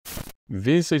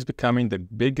Visa is becoming the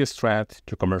biggest threat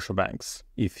to commercial banks.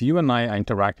 If you and I are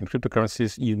interacting with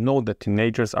cryptocurrencies, you know that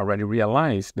teenagers already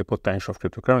realize the potential of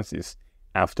cryptocurrencies.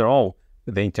 After all,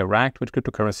 they interact with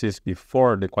cryptocurrencies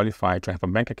before they qualify to have a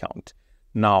bank account.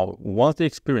 Now, once they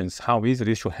experience how easy it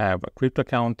is to have a crypto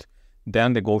account,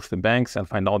 then they go to the banks and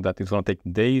find out that it's going to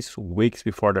take days, weeks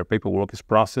before their paperwork is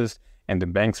processed, and the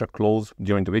banks are closed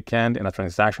during the weekend, and a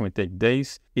transaction will take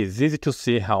days. It's easy to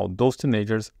see how those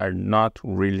teenagers are not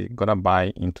really going to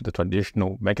buy into the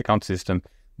traditional bank account system.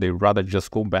 They rather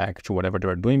just go back to whatever they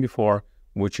were doing before,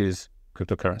 which is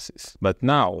cryptocurrencies. But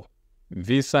now,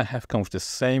 Visa have come to the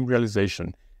same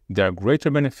realization. There are greater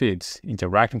benefits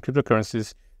interacting with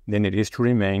cryptocurrencies than it is to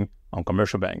remain on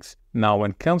commercial banks. Now,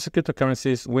 when it comes to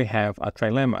cryptocurrencies, we have a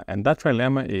trilemma, and that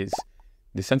trilemma is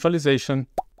decentralization,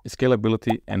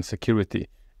 scalability, and security.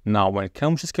 Now, when it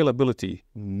comes to scalability,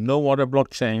 no other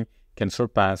blockchain can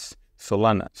surpass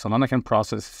Solana. Solana can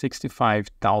process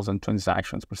 65,000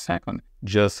 transactions per second,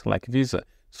 just like Visa.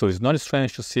 So it's not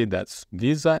strange to see that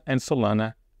Visa and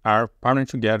Solana are partnering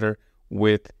together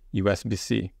with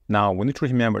USDC. Now, we need to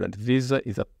remember that Visa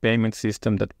is a payment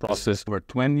system that processes over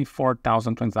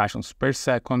 24,000 transactions per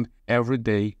second every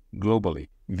day globally.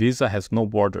 Visa has no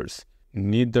borders,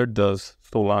 neither does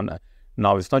Solana.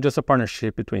 Now, it's not just a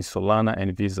partnership between Solana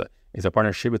and Visa. It's a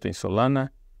partnership between Solana,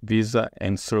 Visa,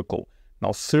 and Circle.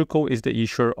 Now, Circle is the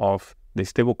issuer of the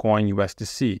stablecoin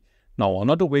USDC. Now,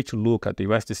 another way to look at the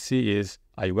USDC is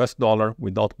a US dollar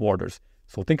without borders.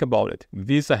 So think about it.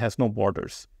 Visa has no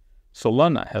borders.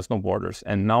 Solana has no borders.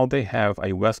 And now they have a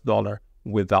US dollar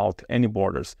without any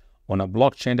borders on a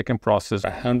blockchain that can process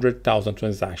 100,000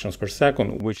 transactions per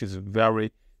second, which is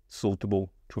very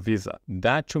suitable to Visa.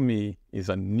 That, to me, is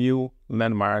a new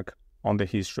landmark on the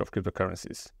history of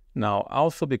cryptocurrencies. Now,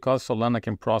 also because Solana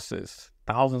can process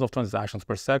thousands of transactions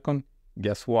per second,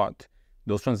 guess what?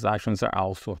 Those transactions are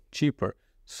also cheaper.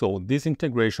 So this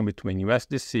integration between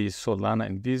USDC, Solana,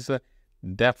 and Visa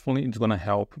definitely is going to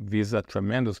help Visa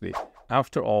tremendously.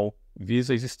 After all,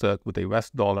 Visa is stuck with the US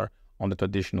dollar on the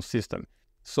traditional system.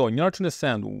 So in order to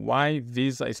understand why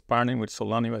Visa is partnering with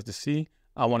Solana USDC,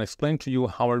 I want to explain to you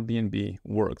how Airbnb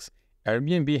works.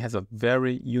 Airbnb has a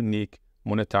very unique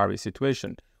monetary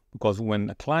situation because when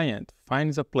a client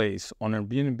finds a place on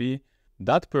Airbnb,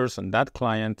 that person, that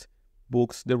client,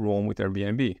 books the room with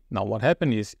Airbnb. Now, what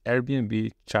happens is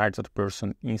Airbnb charges that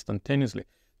person instantaneously.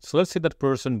 So let's say that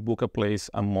person book a place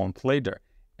a month later.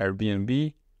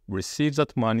 Airbnb receives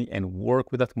that money and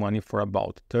work with that money for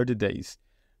about 30 days.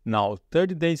 Now,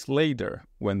 30 days later,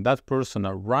 when that person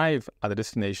arrives at the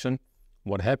destination,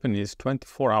 what happened is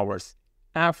 24 hours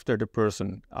after the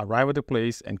person arrived at the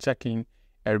place and check in,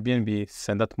 Airbnb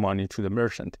send that money to the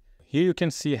merchant. Here you can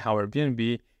see how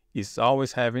Airbnb is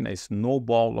always having a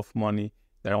snowball of money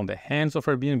that are on the hands of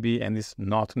Airbnb and is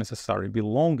not necessarily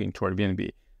belonging to Airbnb.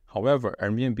 However,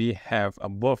 Airbnb have a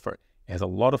buffer. It has a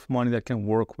lot of money that can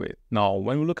work with. Now,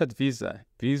 when we look at Visa,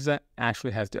 Visa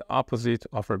actually has the opposite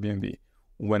of Airbnb.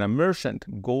 When a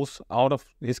merchant goes out of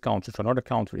his country to another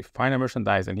country, finds a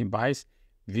merchandise and he buys,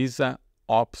 Visa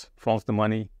fronts the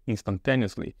money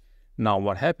instantaneously. Now,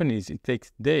 what happens is it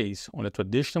takes days on the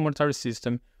traditional monetary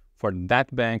system for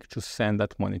that bank to send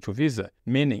that money to Visa,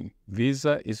 meaning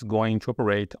Visa is going to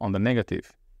operate on the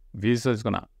negative. Visa is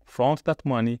going to front that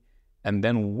money and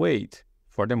then wait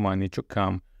for the money to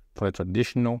come from the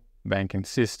traditional banking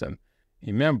system.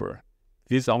 Remember,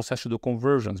 Visa also has to do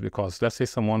conversions because let's say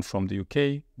someone from the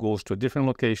UK goes to a different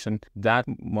location, that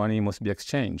money must be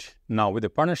exchanged. Now, with the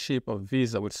partnership of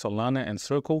Visa with Solana and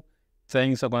Circle,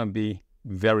 things are going to be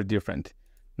very different.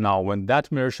 Now, when that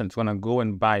merchant is going to go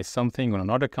and buy something in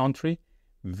another country,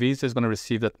 Visa is going to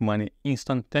receive that money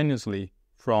instantaneously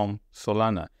from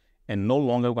Solana and no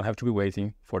longer going to have to be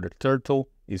waiting for the turtle,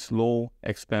 slow,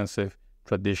 expensive,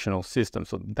 traditional system.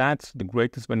 So that's the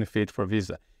greatest benefit for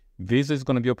Visa. Visa is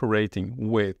going to be operating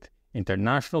with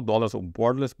international dollars or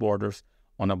borderless borders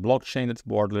on a blockchain that's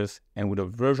borderless and with a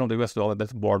version of the US dollar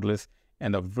that's borderless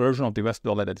and a version of the US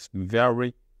dollar that's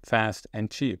very fast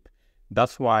and cheap.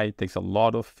 That's why it takes a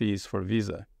lot of fees for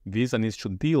Visa. Visa needs to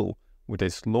deal with a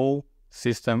slow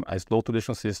system, a slow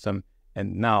traditional system,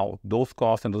 and now those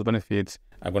costs and those benefits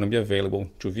are going to be available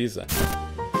to Visa.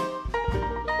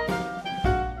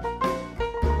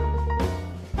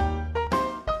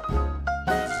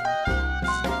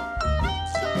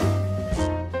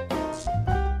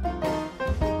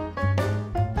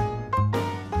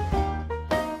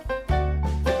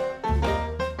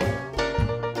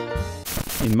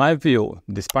 In my view,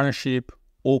 this partnership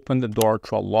opened the door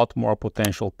to a lot more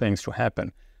potential things to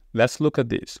happen. Let's look at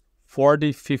this.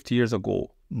 40, 50 years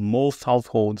ago, most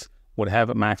households would have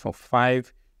a maximum of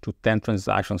 5 to 10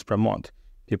 transactions per month.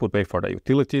 People pay for their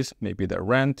utilities, maybe their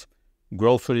rent,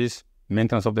 groceries,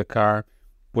 maintenance of the car,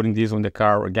 putting diesel in the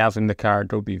car or gas in the car.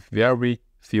 There will be very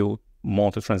few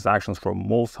monthly transactions for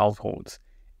most households.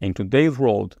 In today's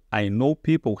world, I know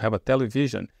people who have a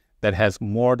television that has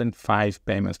more than 5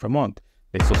 payments per month.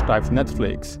 They subscribe to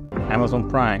Netflix, Amazon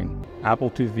Prime,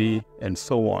 Apple TV, and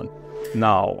so on.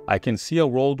 Now, I can see a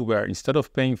world where instead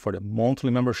of paying for the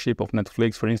monthly membership of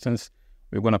Netflix, for instance,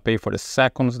 we're going to pay for the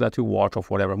seconds that you watch of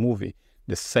whatever movie.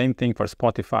 The same thing for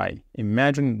Spotify.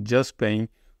 Imagine just paying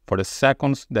for the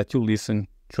seconds that you listen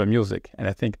to a music. And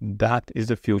I think that is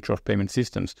the future of payment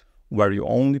systems, where you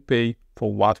only pay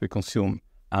for what we consume.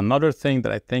 Another thing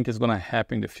that I think is going to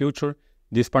happen in the future,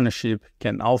 this partnership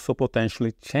can also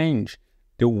potentially change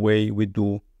the way we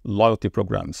do loyalty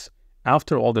programs.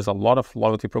 After all, there's a lot of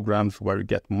loyalty programs where you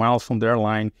get miles from the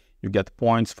airline, you get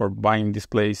points for buying this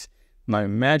place. Now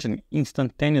imagine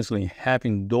instantaneously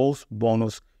having those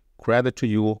bonus credit to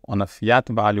you on a fiat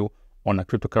value, on a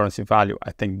cryptocurrency value.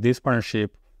 I think this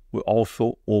partnership will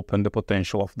also open the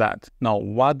potential of that. Now,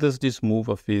 what does this move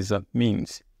of Visa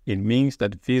means? It means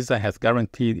that Visa has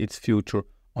guaranteed its future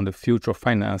on the future of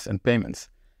finance and payments.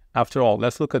 After all,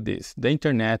 let's look at this. The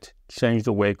internet changed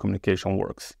the way communication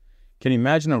works. Can you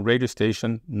imagine a radio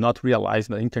station not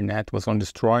realizing that the internet was going to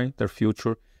destroy their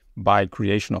future by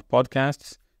creation of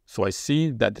podcasts? So I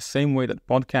see that the same way that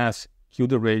podcasts kill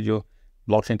the radio,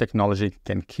 blockchain technology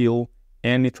can kill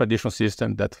any traditional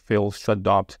system that fails to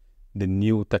adopt the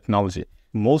new technology.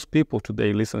 Most people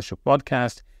today listen to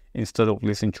podcasts instead of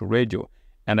listening to radio.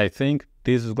 And I think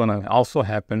this is going to also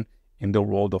happen in the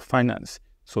world of finance.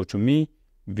 So to me,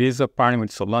 Visa partnering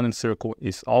with Solana and Circle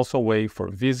is also a way for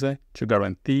Visa to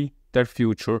guarantee their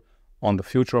future on the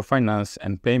future of finance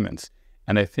and payments.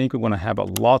 And I think we're going to have a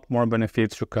lot more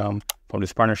benefits to come from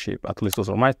this partnership. At least those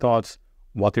are my thoughts.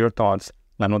 What are your thoughts?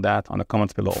 Let me know that on the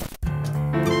comments below.